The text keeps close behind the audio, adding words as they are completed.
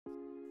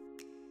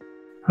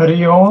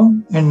Hari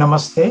Om and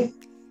Namaste.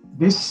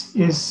 This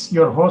is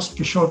your host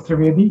Kishor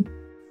Trivedi,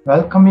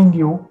 welcoming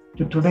you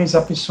to today's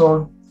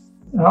episode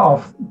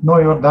of Know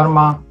Your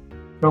Dharma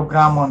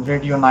program on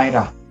Radio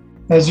Naira.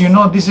 As you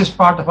know, this is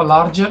part of a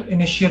larger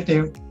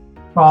initiative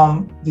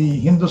from the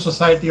Hindu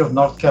Society of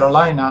North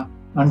Carolina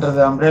under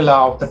the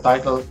umbrella of the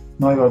title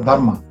Know Your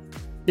Dharma.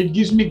 It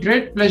gives me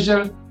great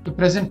pleasure to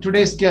present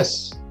today's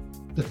guests,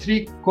 the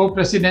three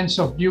co-presidents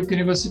of Duke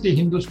University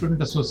Hindu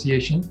Student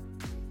Association,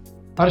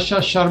 Harsha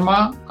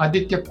Sharma,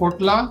 Aditya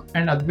Kotla,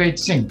 and Advait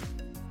Singh.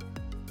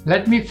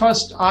 Let me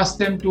first ask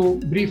them to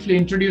briefly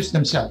introduce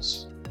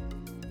themselves.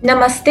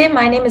 Namaste,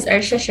 my name is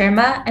Harsha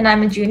Sharma, and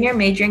I'm a junior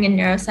majoring in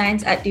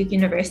neuroscience at Duke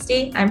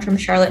University. I'm from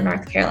Charlotte,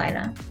 North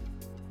Carolina.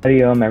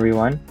 Hari Om,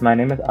 everyone. My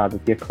name is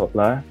Aditya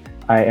Kotla.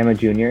 I am a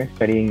junior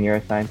studying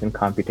neuroscience and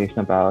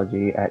computational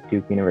biology at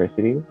Duke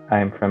University. I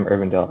am from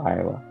Urbandale,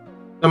 Iowa.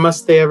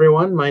 Namaste,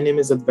 everyone. My name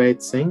is Advait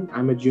Singh.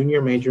 I'm a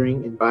junior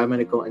majoring in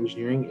biomedical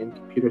engineering and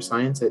computer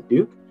science at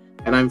Duke,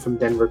 and I'm from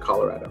Denver,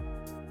 Colorado.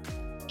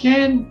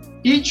 Can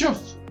each of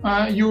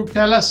you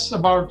tell us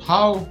about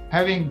how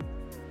having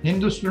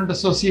Hindu Student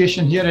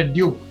Association here at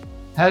Duke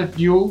helped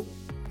you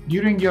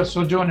during your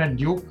sojourn at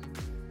Duke?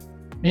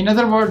 In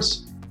other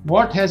words,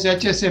 what has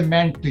HSA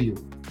meant to you?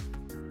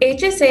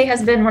 HSA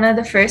has been one of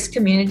the first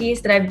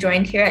communities that I've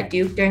joined here at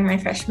Duke during my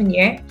freshman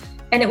year,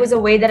 and it was a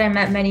way that I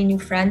met many new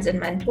friends and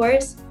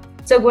mentors.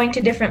 So going to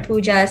different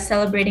pujas,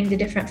 celebrating the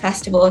different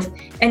festivals,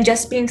 and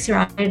just being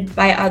surrounded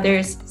by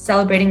others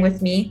celebrating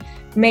with me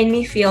made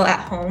me feel at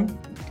home,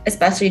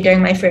 especially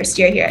during my first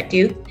year here at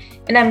Duke.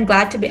 And I'm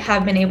glad to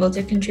have been able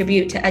to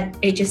contribute to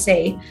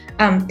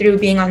HSA through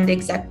being on the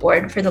exec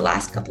board for the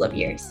last couple of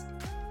years.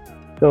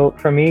 So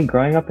for me,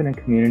 growing up in a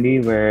community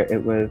where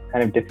it was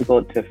kind of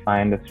difficult to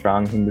find a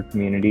strong Hindu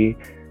community,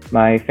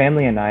 my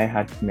family and I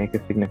had to make a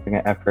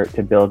significant effort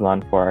to build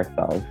one for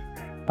ourselves.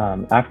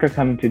 After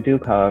coming to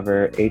Duke,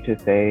 however,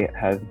 HSA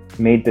has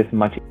made this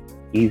much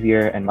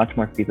easier and much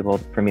more feasible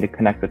for me to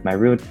connect with my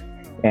roots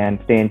and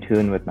stay in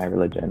tune with my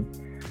religion.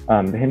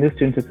 The Hindu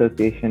Students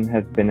Association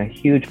has been a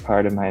huge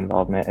part of my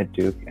involvement at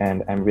Duke,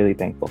 and I'm really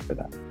thankful for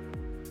that.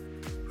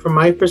 From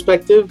my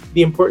perspective,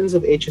 the importance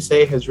of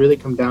HSA has really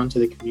come down to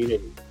the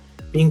community.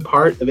 Being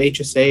part of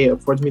HSA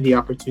affords me the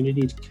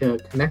opportunity to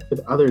connect with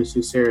others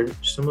who share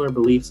similar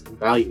beliefs and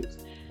values.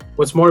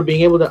 What's more,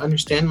 being able to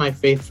understand my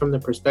faith from the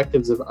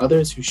perspectives of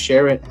others who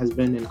share it has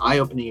been an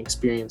eye-opening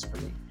experience for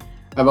me.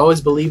 I've always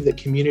believed that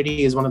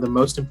community is one of the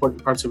most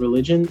important parts of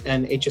religion,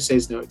 and HSA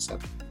is no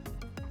exception.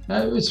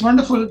 It's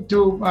wonderful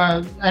to,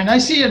 and I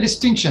see a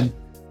distinction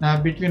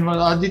between what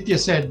Aditya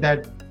said,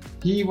 that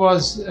he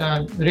was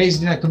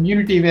raised in a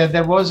community where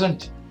there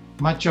wasn't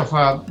much of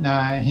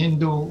a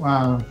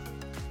Hindu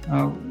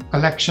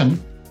collection,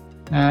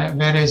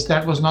 whereas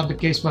that was not the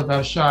case for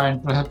Harsha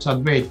and perhaps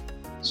Advait.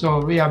 So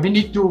we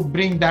need to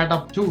bring that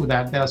up too,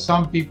 that there are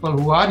some people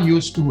who are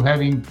used to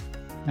having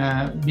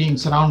being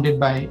surrounded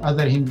by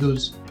other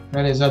Hindus,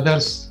 whereas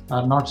others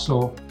are not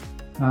so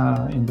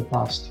in the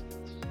past.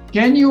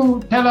 Can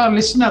you tell our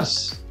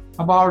listeners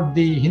about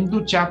the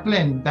Hindu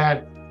chaplain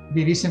that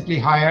we recently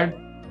hired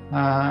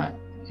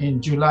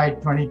in July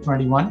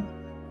 2021,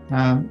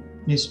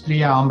 Ms.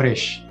 Priya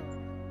Amresh?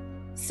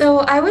 So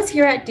I was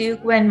here at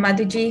Duke when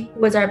Madhuji, who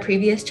was our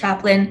previous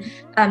chaplain,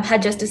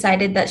 had just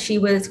decided that she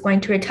was going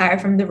to retire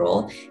from the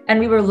role, and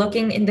we were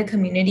looking in the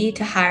community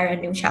to hire a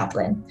new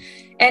chaplain.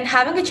 And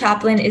having a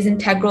chaplain is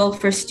integral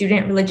for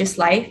student religious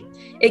life.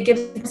 It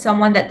gives them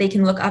someone that they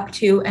can look up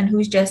to and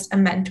who's just a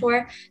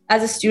mentor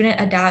as a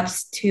student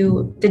adapts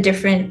to their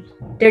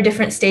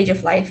different stage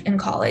of life in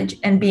college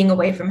and being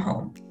away from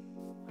home.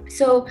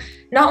 So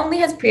not only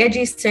has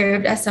Priyaji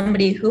served as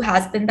somebody who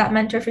has been that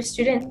mentor for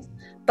students,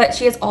 but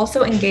she has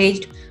also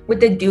engaged with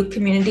the Duke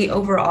community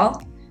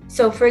overall.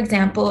 So for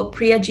example,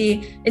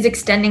 Priyaji is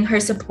extending her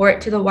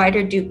support to the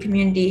wider Duke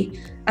community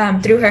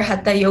through her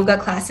Hatha yoga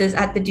classes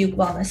at the Duke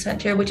Wellness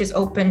Center, which is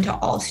open to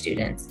all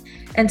students.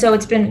 And so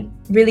it's been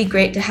really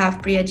great to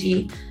have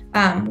Priyaji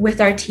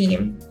with our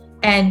team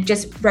and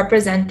just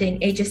representing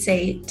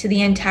HSA to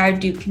the entire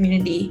Duke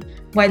community,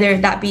 whether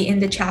that be in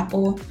the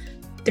chapel,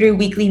 through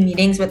weekly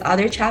meetings with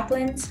other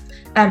chaplains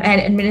and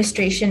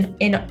administration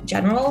in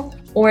general,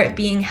 or it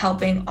being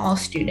helping all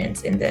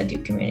students in the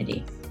Duke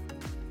community.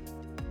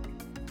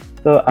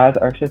 So as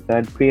Arsha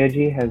said,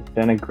 Priyaji has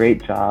done a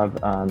great job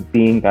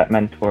being that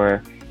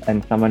mentor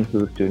and someone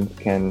who students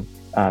can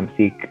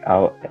seek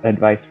out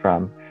advice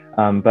from.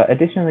 But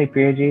additionally,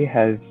 Priyaji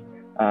has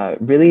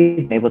really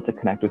been able to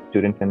connect with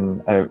students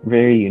in a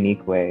very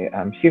unique way.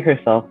 She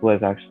herself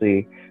was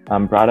actually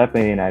brought up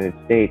in the United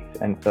States,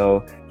 and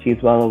so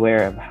she's well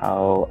aware of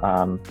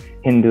how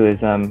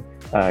Hinduism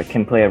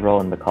can play a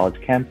role in the college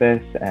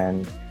campus,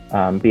 and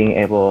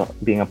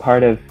being a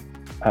part of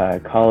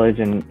college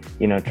and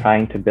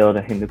trying to build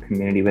a Hindu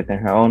community within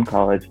her own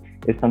college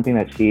is something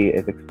that she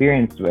is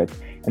experienced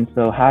with. And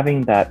so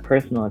having that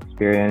personal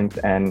experience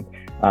and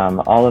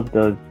all of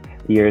those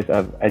years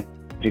of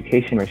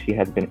education where she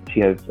has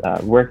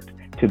worked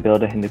to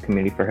build a Hindu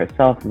community for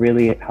herself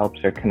really helps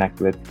her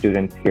connect with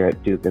students here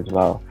at Duke as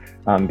well.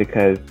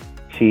 because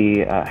she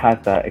has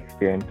that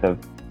experience of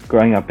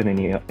growing up in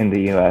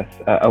the U.S.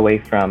 Away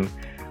from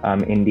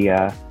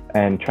India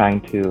and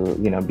trying to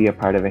be a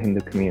part of a Hindu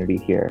community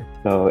here.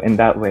 So in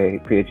that way,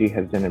 Priyaji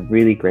has done a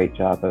really great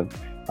job of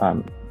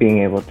being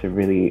able to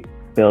really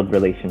build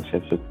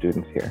relationships with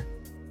students here.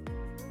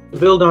 To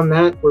build on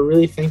that, we're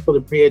really thankful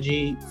to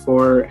Priyaji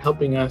for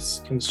helping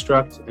us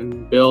construct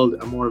and build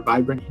a more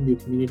vibrant Hindu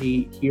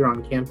community here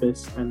on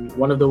campus. And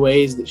one of the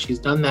ways that she's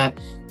done that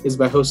is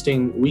by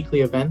hosting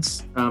weekly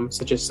events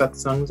such as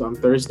satsangs on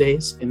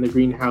Thursdays in the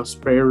greenhouse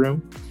prayer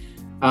room.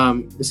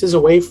 This is a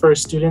way for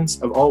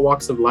students of all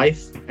walks of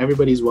life.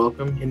 Everybody's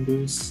welcome,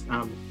 Hindus,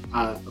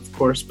 of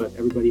course, but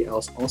everybody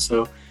else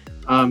also.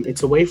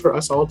 It's a way for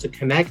us all to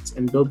connect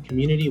and build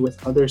community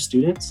with other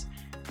students.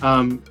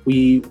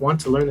 We want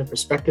to learn the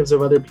perspectives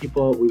of other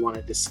people. We want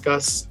to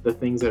discuss the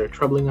things that are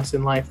troubling us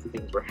in life, the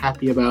things we're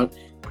happy about.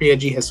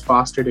 Priyaji has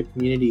fostered a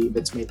community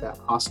that's made that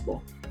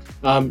possible.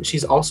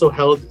 She's also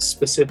held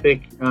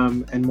specific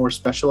and more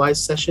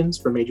specialized sessions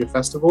for major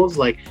festivals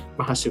like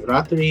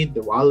Mahashivratri,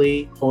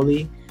 Diwali,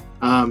 Holi,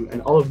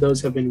 and all of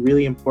those have been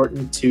really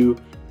important to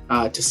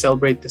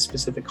celebrate the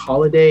specific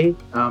holiday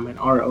and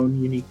our own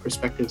unique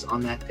perspectives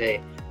on that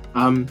day.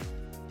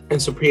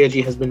 And so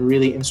Priyaji has been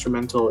really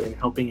instrumental in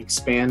helping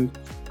expand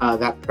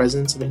that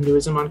presence of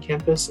Hinduism on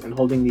campus and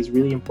holding these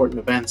really important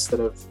events that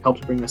have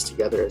helped bring us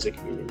together as a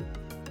community.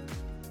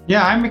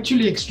 Yeah, I'm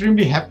actually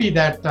extremely happy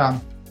that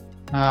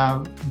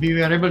we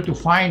were able to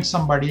find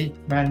somebody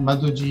when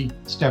Madhuji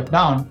stepped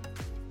down.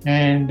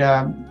 And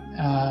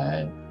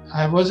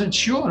I wasn't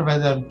sure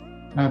whether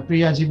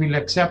Priyaji will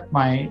accept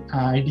my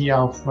idea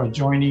of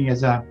joining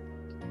as a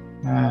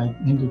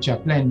Hindu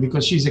chaplain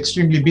because she's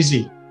extremely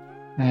busy.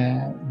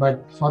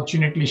 But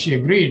fortunately, she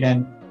agreed.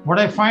 And what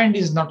I find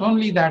is not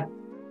only that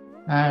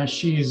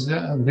she is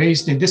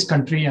raised in this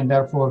country and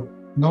therefore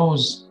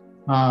knows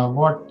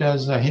what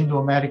does a Hindu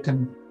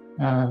American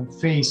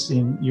face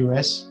in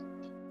US,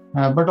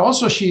 but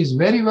also she is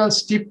very well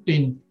steeped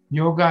in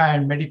yoga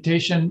and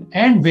meditation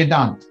and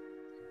Vedanta.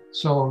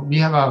 So we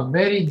have a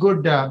very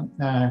good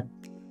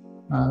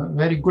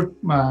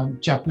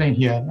chaplain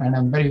here, and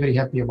I'm very, very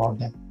happy about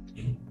that.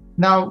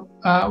 Now,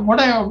 what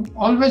I have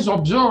always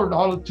observed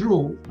all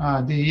through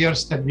the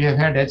years that we have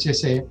had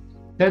HSA,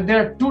 that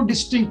there are two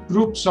distinct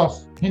groups of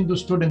Hindu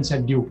students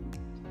at Duke.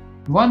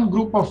 One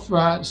group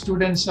of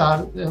students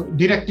are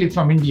directly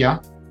from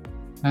India,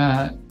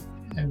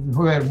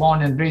 who were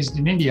born and raised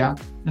in India,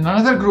 and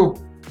another group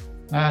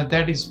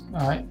that is,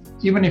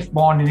 even if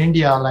born in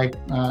India, like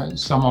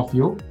some of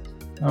you,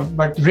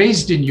 but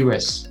raised in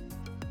US.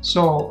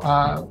 So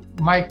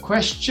my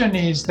question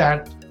is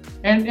that,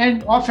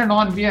 and off and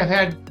on, we have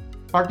had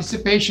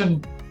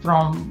participation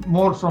from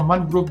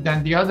one group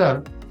than the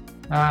other,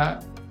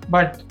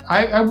 but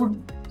I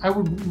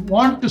would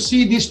want to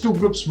see these two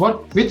groups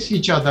work with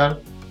each other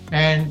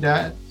and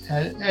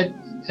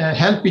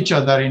help each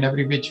other in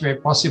every which way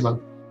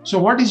possible. So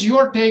what is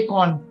your take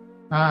on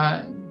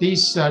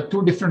these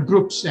two different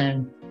groups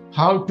and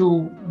how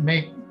to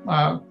make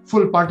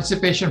full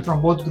participation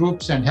from both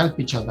groups and help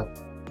each other?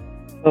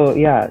 So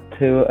yeah,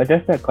 to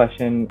address that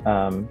question,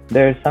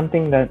 there's some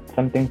things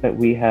that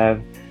we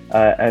have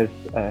as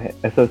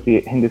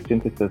Hindu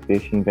Students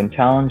Association been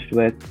challenged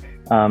with,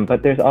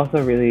 but there's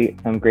also really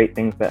some great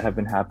things that have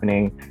been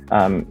happening,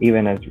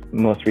 even as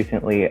most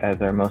recently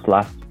as our most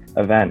last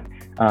event.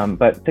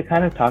 But to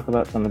kind of talk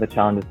about some of the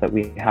challenges that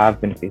we have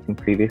been facing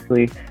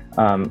previously,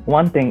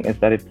 one thing is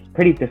that it's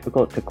pretty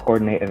difficult to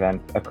coordinate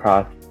events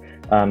across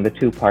the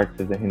two parts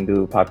of the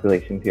Hindu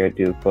population here at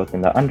Duke, both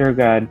in the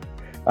undergrad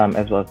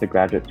as well as the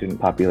graduate student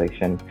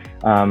population.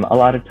 A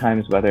lot of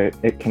times, whether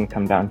it can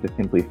come down to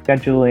simply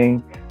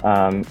scheduling,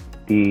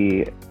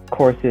 the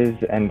courses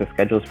and the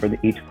schedules for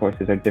each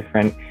courses are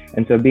different.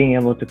 And so being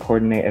able to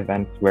coordinate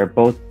events where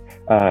both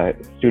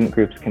student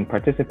groups can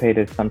participate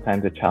is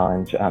sometimes a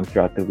challenge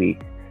throughout the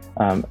week.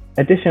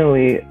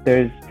 Additionally,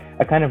 there's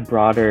a kind of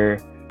broader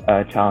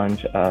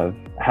challenge of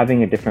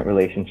having a different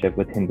relationship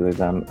with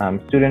Hinduism.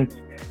 Students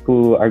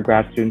who are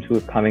grad students who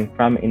are coming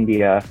from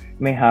India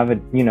may have a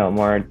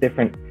more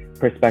different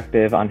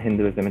perspective on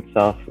Hinduism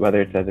itself,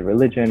 whether it's as a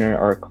religion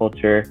or a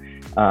culture,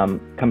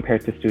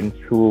 compared to students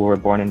who were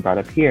born and brought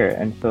up here.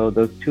 And so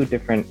those two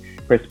different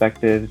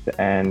perspectives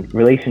and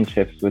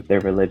relationships with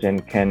their religion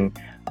can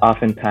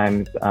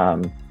oftentimes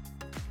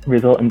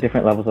result in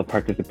different levels of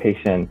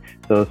participation.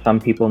 So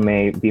some people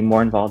may be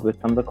more involved with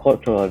some of the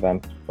cultural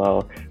events,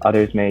 while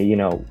others may,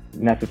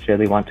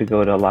 necessarily want to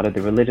go to a lot of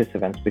the religious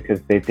events because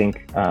they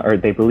think or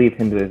they believe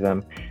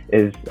Hinduism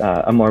is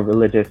a more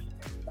religious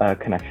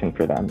connection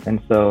for them.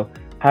 And so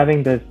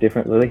having those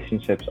different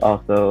relationships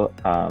also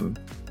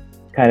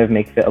kind of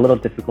makes it a little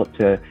difficult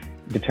to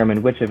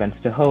determine which events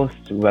to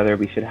host, whether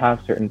we should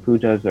have certain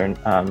pujas or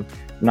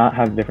not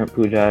have different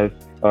pujas,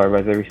 or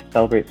whether we should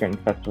celebrate certain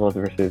festivals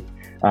versus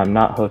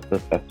not host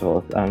those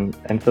festivals.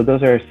 And so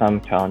those are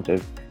some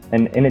challenges.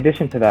 And in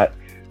addition to that,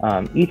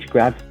 each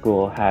grad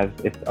school has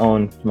its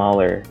own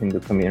smaller Hindu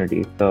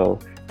community. So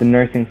the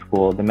nursing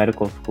school, the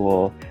medical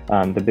school,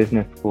 the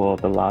business school,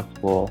 the law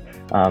school,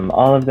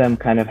 all of them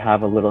kind of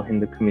have a little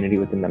Hindu community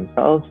within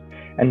themselves.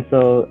 And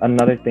so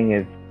another thing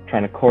is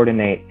trying to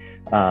coordinate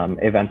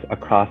events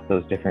across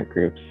those different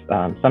groups.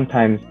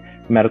 Sometimes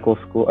medical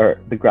school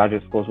or the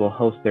graduate schools will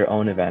host their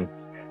own events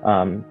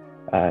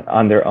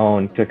on their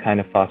own to kind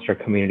of foster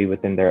community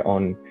within their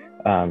own,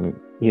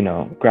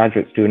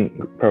 graduate student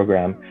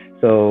program.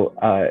 So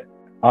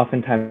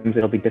oftentimes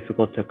it'll be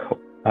difficult to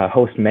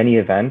host many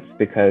events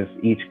because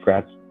each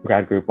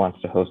grad group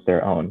wants to host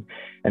their own.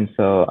 And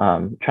so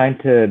trying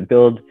to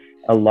build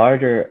a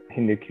larger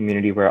Hindu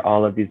community where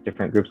all of these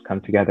different groups come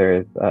together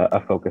is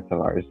a focus of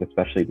ours,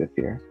 especially this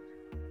year.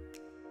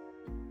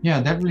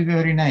 Yeah, that will be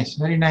very nice.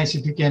 Very nice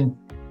if you can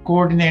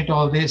coordinate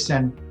all this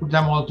and put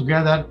them all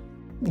together.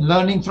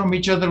 Learning from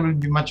each other will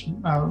be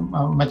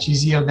much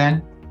easier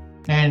then.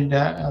 And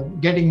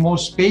getting more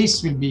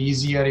space will be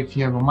easier if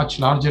you have a much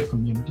larger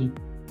community.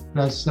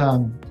 Plus,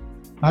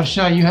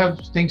 Harsha, you have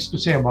things to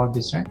say about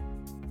this, right?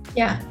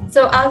 Yeah,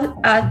 so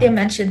as they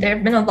mentioned, there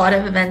have been a lot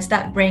of events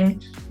that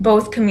bring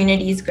both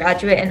communities,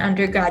 graduate and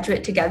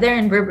undergraduate, together,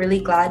 and we're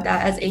really glad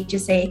that as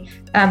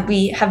HSA,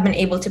 we have been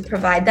able to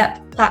provide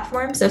that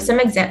platform. So some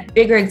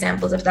bigger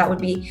examples of that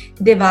would be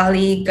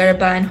Diwali,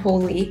 Garba, and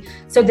Holi.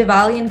 So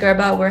Diwali and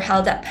Garba were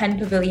held at Penn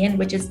Pavilion,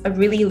 which is a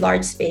really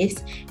large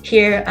space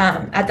here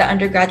at the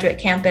undergraduate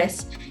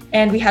campus.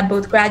 And we had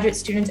both graduate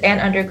students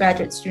and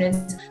undergraduate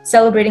students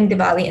celebrating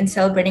Diwali and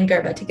celebrating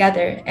Garba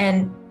together.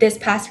 And this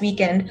past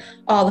weekend,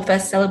 all of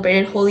us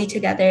celebrated Holi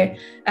together,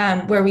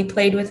 where we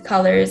played with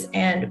colors,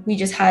 and we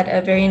just had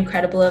a very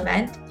incredible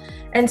event.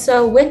 And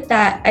so with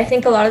that, I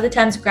think a lot of the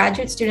times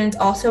graduate students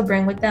also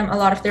bring with them a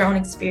lot of their own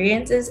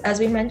experiences, as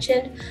we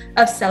mentioned,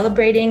 of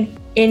celebrating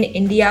in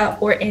India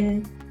or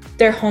in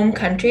their home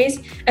countries.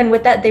 And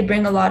with that, they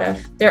bring a lot of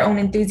their own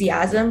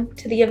enthusiasm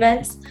to the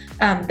events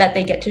that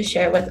they get to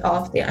share with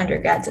all of the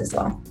undergrads as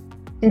well.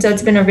 And so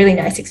it's been a really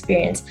nice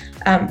experience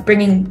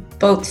bringing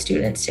both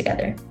students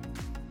together.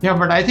 Yeah,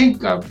 but I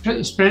think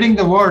spreading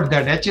the word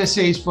that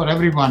HSA is for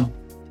everyone,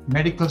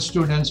 medical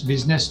students,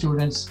 business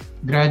students,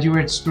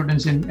 graduate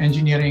students in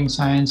engineering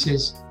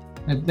sciences,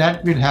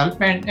 that will help.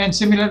 And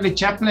similarly,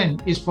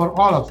 chaplain is for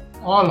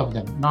all of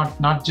them,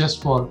 not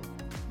just for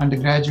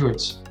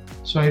undergraduates.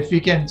 So if we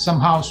can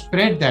somehow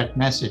spread that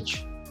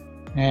message,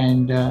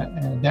 and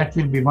that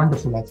will be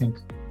wonderful, I think.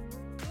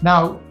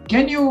 Now,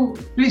 can you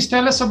please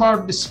tell us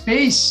about the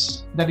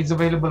space that is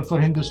available for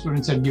Hindu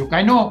students at Duke?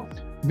 I know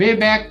way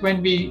back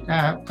when we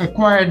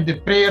acquired the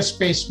prayer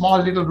space,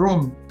 small little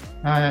room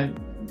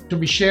to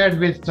be shared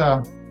with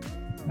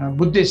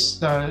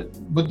Buddhist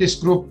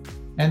group,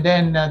 and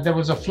then there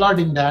was a flood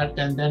in that,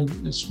 and then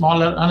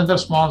another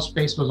small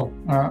space was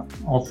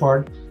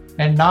offered.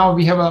 And now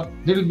we have a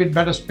little bit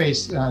better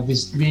space,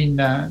 this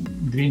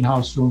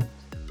greenhouse room.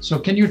 So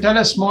can you tell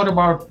us more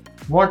about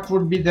what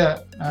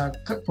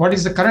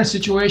is the current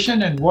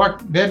situation and where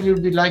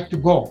would we like to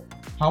go?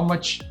 How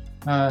much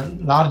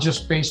larger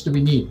space do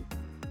we need?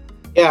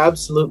 Yeah,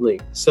 absolutely.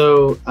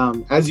 So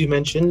as you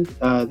mentioned,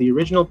 the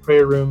original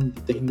prayer room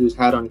that the Hindus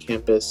had on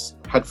campus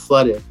had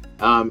flooded.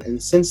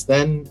 And since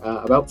then,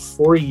 about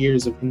 4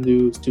 years of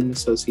Hindu Student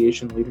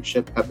Association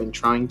leadership have been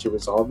trying to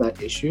resolve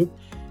that issue.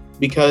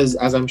 Because,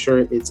 as I'm sure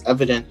it's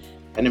evident,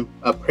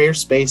 a prayer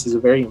space is a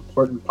very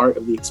important part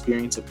of the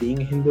experience of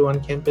being a Hindu on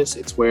campus.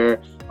 It's where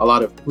a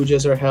lot of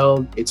pujas are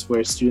held. It's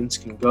where students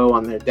can go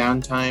on their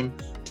downtime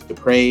to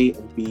pray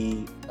and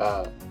be,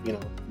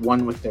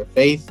 one with their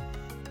faith.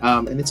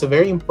 And it's a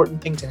very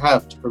important thing to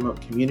have to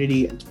promote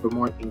community and to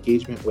promote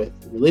engagement with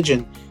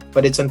religion.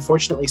 But it's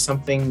unfortunately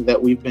something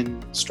that we've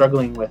been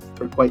struggling with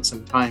for quite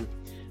some time.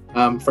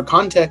 For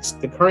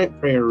context, the current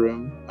prayer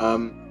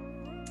room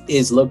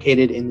is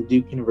located in the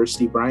Duke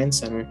University Bryan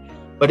Center,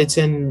 but it's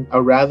in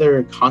a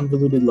rather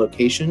convoluted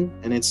location,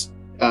 and it's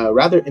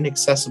rather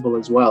inaccessible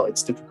as well.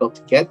 It's difficult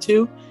to get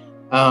to,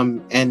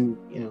 and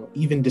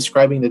even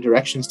describing the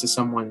directions to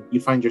someone,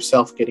 you find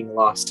yourself getting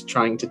lost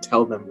trying to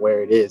tell them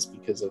where it is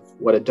because of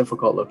what a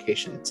difficult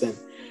location it's in.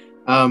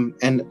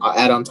 And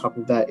add on top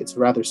of that, it's a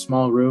rather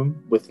small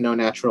room with no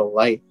natural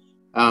light,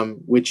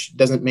 which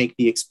doesn't make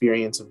the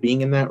experience of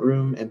being in that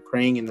room and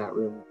praying in that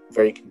room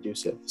very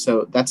conducive.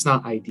 So that's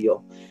not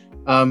ideal.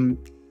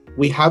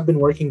 We have been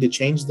working to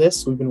change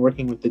this. We've been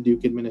working with the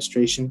Duke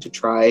administration to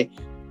try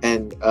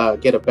and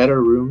get a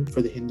better room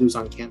for the Hindus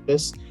on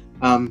campus.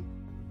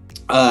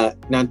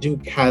 Now,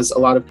 Duke has a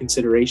lot of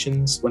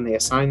considerations when they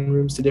assign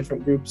rooms to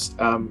different groups,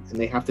 and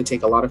they have to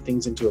take a lot of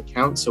things into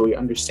account. So we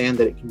understand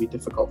that it can be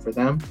difficult for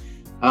them.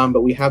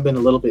 But we have been a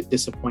little bit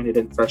disappointed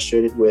and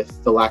frustrated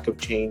with the lack of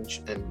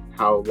change and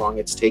how long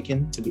it's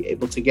taken to be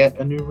able to get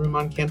a new room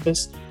on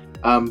campus.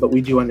 But we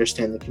do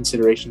understand the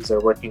considerations they're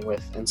working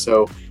with. And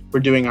so we're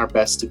doing our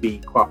best to be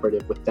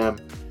cooperative with them.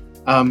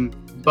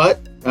 But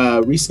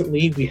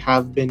recently we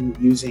have been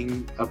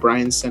using a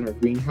Bryan Center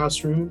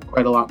greenhouse room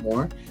quite a lot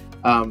more.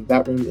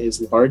 That room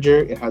is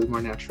larger, it has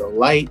more natural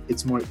light,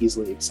 it's more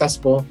easily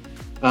accessible.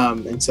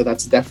 And so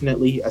that's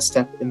definitely a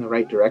step in the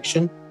right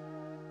direction.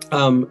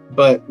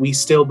 But we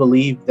still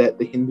believe that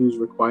the Hindus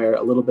require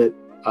a little bit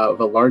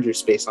of a larger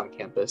space on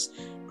campus,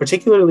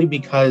 particularly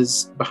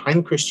because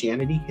behind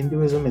Christianity,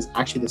 Hinduism is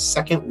actually the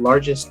second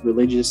largest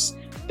religious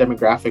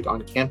demographic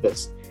on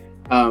campus.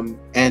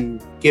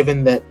 And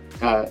given that,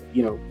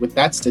 with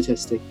that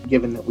statistic,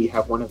 given that we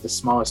have one of the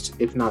smallest,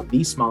 if not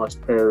the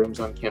smallest prayer rooms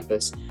on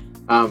campus,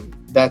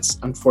 that's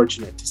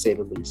unfortunate to say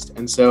the least.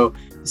 And so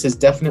this is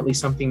definitely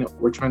something that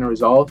we're trying to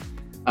resolve.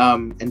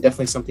 And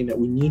definitely something that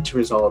we need to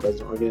resolve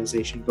as an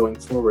organization going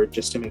forward,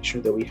 just to make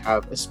sure that we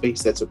have a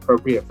space that's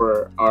appropriate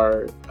for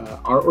our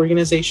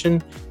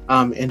organization,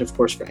 and of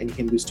course for any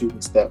Hindu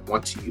students that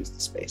want to use the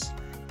space.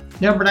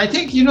 Yeah, but I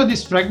think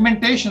this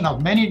fragmentation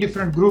of many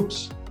different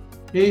groups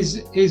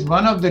is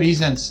one of the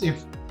reasons.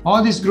 If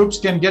all these groups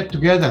can get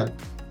together,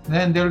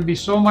 then there will be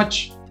so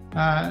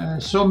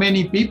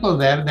many people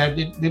there that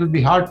it will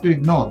be hard to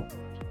ignore.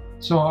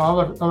 So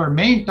our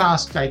main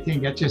task, I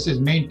think, HSA's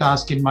main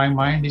task in my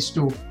mind is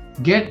to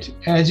get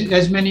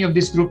as many of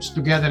these groups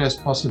together as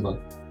possible.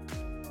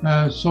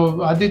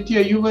 So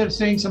Aditya, you were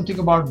saying something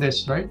about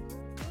this, right?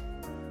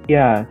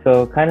 Yeah,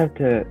 so kind of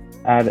to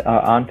add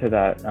on to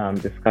that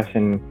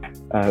discussion,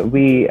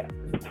 we,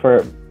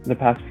 for the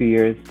past few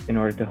years, in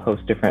order to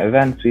host different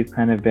events, we've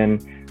kind of been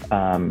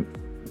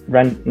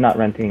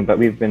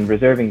we've been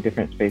reserving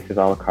different spaces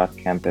all across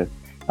campus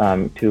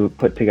to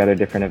put together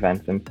different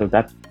events. And so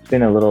that's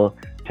been a little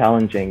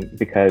challenging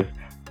because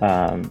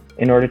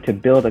in order to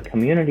build a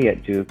community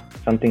at Duke,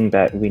 something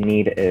that we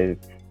need is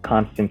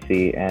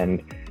constancy,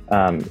 and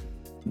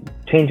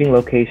changing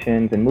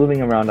locations and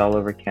moving around all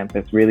over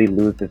campus really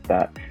loses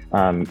that.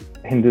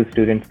 Hindu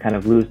students kind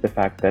of lose the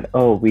fact that,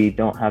 we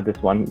don't have this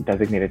one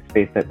designated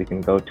space that we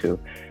can go to.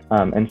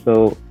 And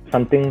so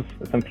some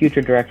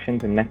future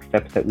directions and next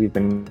steps that we've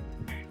been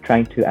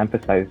trying to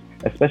emphasize,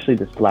 especially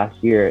this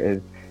last year,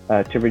 is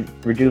to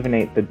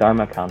rejuvenate the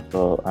Dharma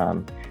Council,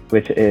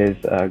 which is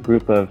a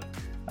group of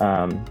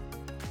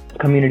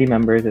community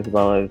members as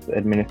well as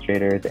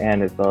administrators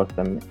and as well as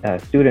some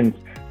students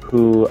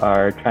who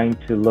are trying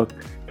to look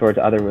towards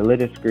other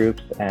religious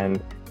groups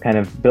and kind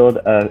of build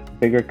a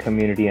bigger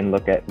community and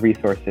look at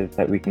resources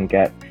that we can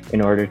get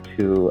in order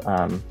to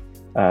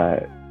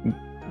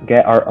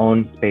get our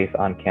own space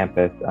on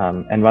campus.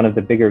 And one of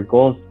the bigger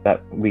goals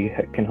that we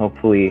can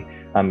hopefully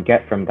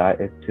get from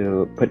that is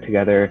to put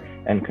together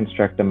and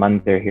construct a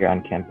mandir here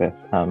on campus.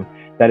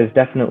 That is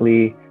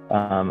definitely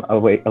a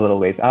little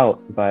ways out,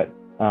 but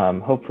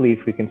hopefully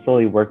if we can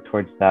slowly work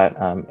towards that,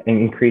 and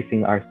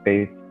increasing our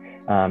space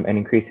and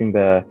increasing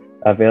the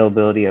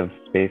availability of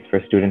space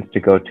for students to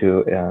go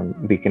to,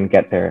 we can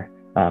get there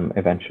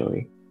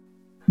eventually.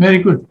 Very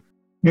good.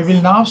 We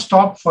will now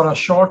stop for a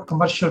short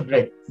commercial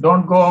break.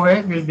 Don't go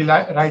away. We'll be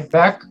right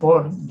back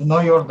for the Know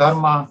Your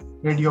Dharma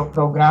radio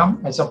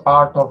program as a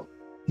part of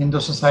Hindu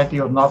Society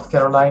of North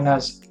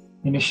Carolina's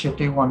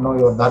initiative on Know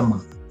Your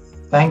Dharma.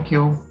 Thank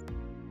you.